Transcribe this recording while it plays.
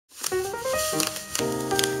Well,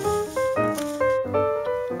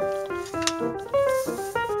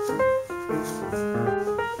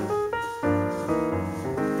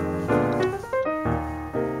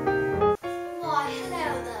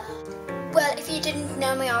 if you didn't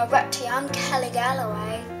know me already, I'm Kelly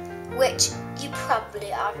Galloway, which you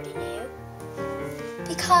probably already knew.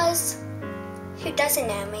 Because who doesn't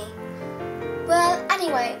know me? Well,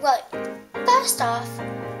 anyway, first off,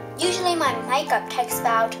 usually my makeup takes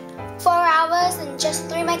about 4 hours and just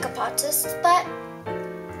 3 makeup artists, but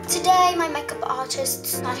today my makeup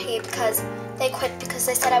artist's not here because they quit because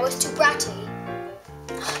they said I was too bratty.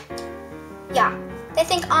 Yeah, they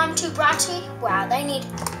think I'm too bratty? Wow, they need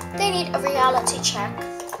a reality check.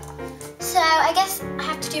 So I guess I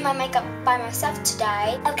have to do my makeup by myself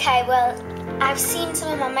today. Okay, well, I've seen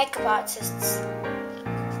some of my makeup artists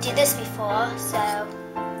do this before, so...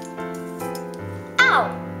 Ow!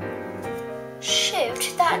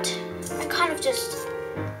 Shoot, I kind of just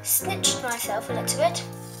snitched myself a little bit.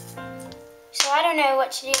 So I don't know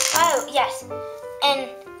what to do. Oh, yes. And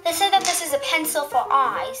they say that this is a pencil for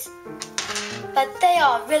eyes. But they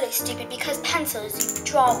are really stupid because pencils you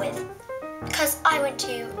draw with. Because I went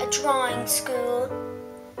to a drawing school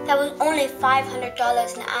that was only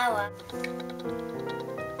 $500 an hour.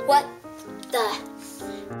 What the?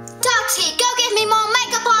 Taxi, go get me more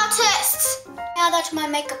makeup artists! Now that my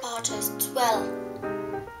makeup artists, well,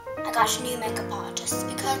 I got new makeup artists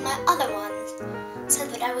because my other ones said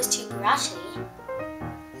that I was too bratty.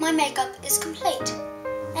 My makeup is complete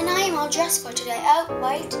and I am all dressed for today. Oh,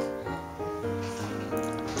 wait.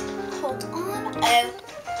 Hold on. Oh,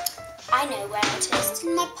 I know where it is. It's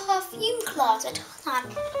in my perfume closet. Hold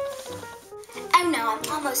on. Oh no, I'm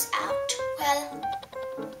almost out. Well,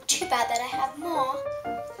 too bad that I have more.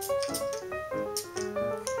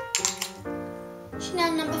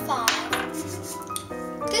 Chanel number 5.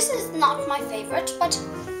 This is not my favorite, but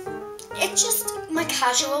it's just my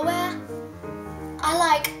casual wear. I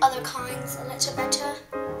like other kinds a little better,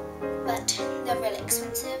 but they're really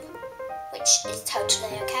expensive, which is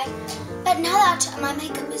totally okay. But now that my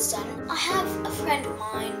makeup is done, I have a friend of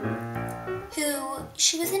mine who,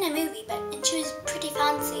 she was in a movie, and she was pretty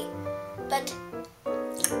fancy, but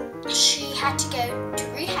she had to go to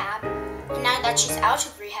rehab, and now that she's out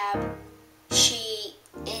of rehab, she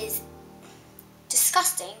is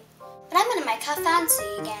disgusting, but I'm gonna make her fancy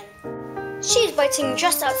again. She's waiting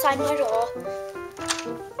just outside my door.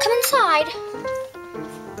 Come inside.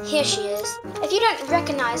 Here she is. If you don't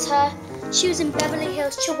recognize her, she was in Beverly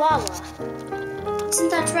Hills, Chihuahua. Isn't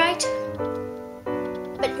that right?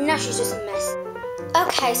 But now she's just a mess.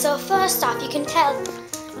 Okay, so first off, you can tell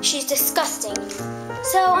she's disgusting.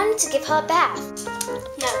 So I need to give her a bath.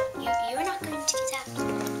 No, you're not going to get out.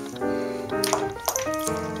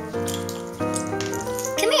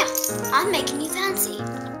 Come here. I'm making you fancy.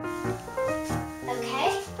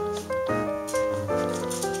 Okay?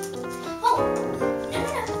 Oh, no.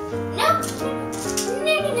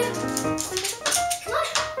 Come on.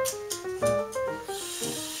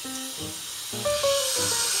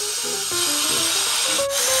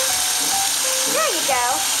 There you go.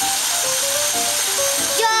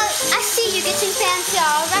 I see you getting fancy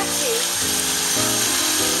already.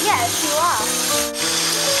 Yes, you are.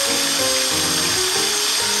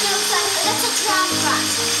 You look like a little drowned rat.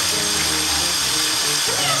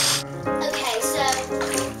 Okay, so I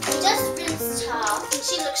just rinsed her off and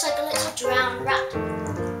she looks like a little drowned rat.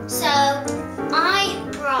 So I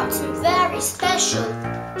brought some very special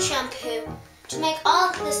shampoo to make all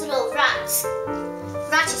of this little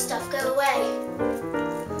ratty stuff go away.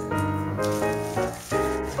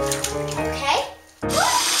 Okay?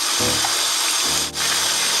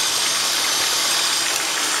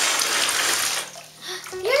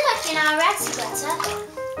 You're looking already better.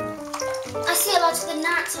 I see a lot of the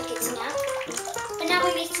gnats are getting out. But now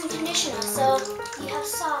we need some conditioner so you have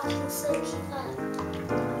soft and silky fur.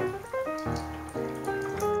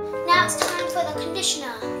 Now it's time for the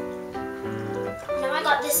conditioner. Now I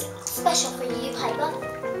got this special for you, Piper,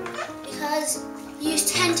 because you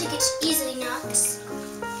tend to get easily knocks.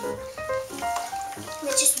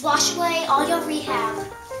 Let's just wash away all your rehab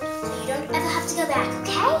so you don't ever have to go back,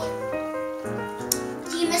 okay?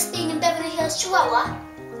 Do you miss being in Beverly Hills, Chihuahua?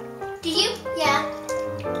 Do you? Yeah.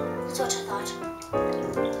 That's what I thought.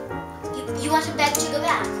 You want to beg to go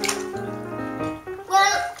back?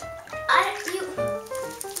 Well, you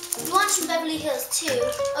want in Beverly Hills too.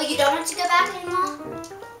 Oh, you don't want to go back anymore?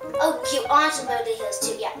 Oh, you aren't in Beverly Hills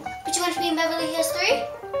too, yeah. But you want to be in Beverly Hills 3?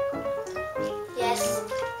 Yes.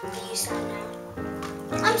 You sound now.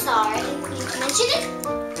 I'm sorry, I didn't mean to mention it.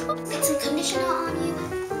 Get some conditioner on you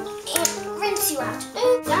and rinse oops you out.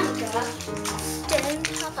 Oops, Danica. Don't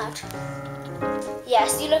help out.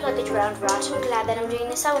 Yes, you look like a drowned rat. I'm glad that I'm doing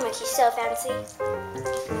this. I will make you so fancy.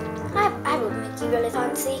 I will make you really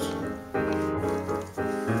fancy.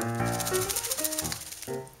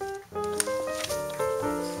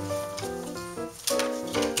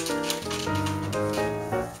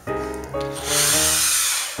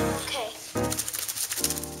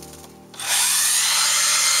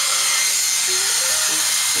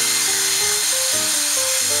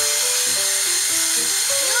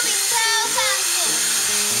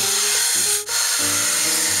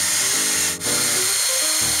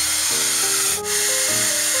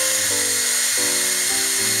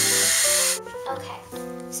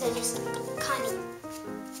 So just kind of,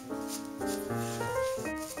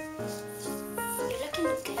 you're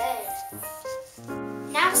looking good.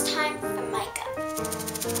 Now it's time for makeup.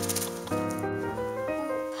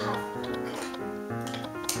 Ooh, perfect, okay.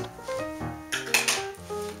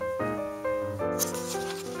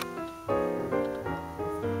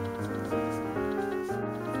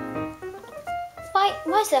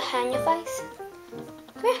 Why is there hair on your face?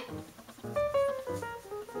 Come here.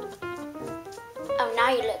 Oh, now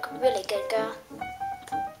you look really good, girl.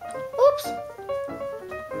 Oops.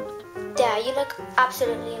 There, you look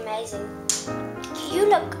absolutely amazing. You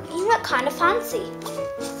look kind of fancy.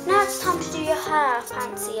 Now it's time to do your hair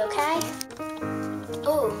fancy, okay?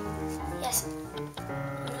 Oh, yes.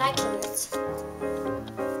 I'm liking this.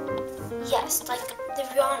 Yes, like the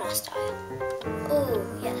Rihanna style. Oh,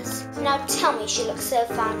 yes. Now tell me she looks so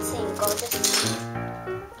fancy and gorgeous.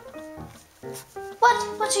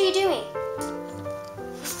 What are you doing?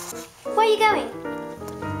 Where are you going?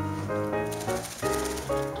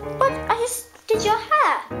 What? I just did your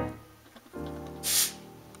hair.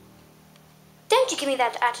 Don't you give me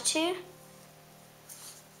that attitude.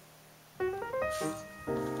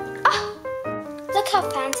 Oh, look how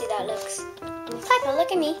fancy that looks. Piper,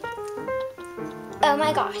 look at me. Oh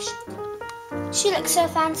my gosh. She looks so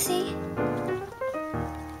fancy.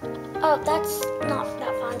 Oh, that's not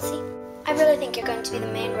that fancy. I really think you're going to be the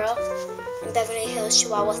main role in Beverly Hills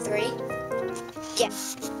Chihuahua 3. Yeah.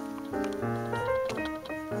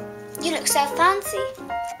 You look so fancy.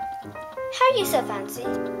 How are you so fancy?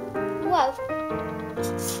 Whoa.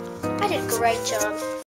 I did a great job.